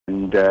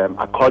And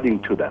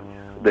according to them,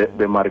 the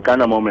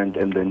Marikana moment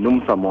and the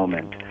NUMSA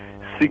moment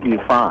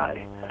signify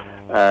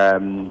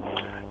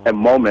a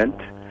moment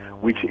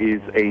which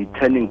is a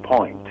turning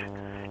point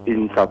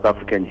in South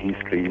African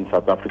history, in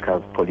South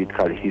Africa's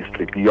political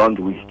history, beyond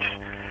which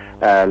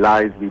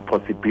lies the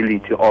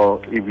possibility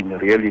or even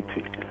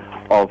reality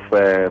of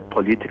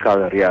political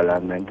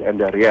realignment and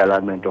the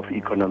realignment of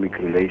economic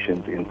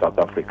relations in South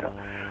Africa.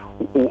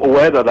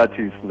 Whether that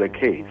is the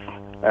case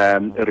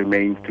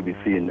remains to be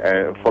seen.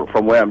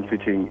 From where I'm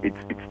sitting, it's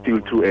still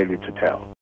too early to tell.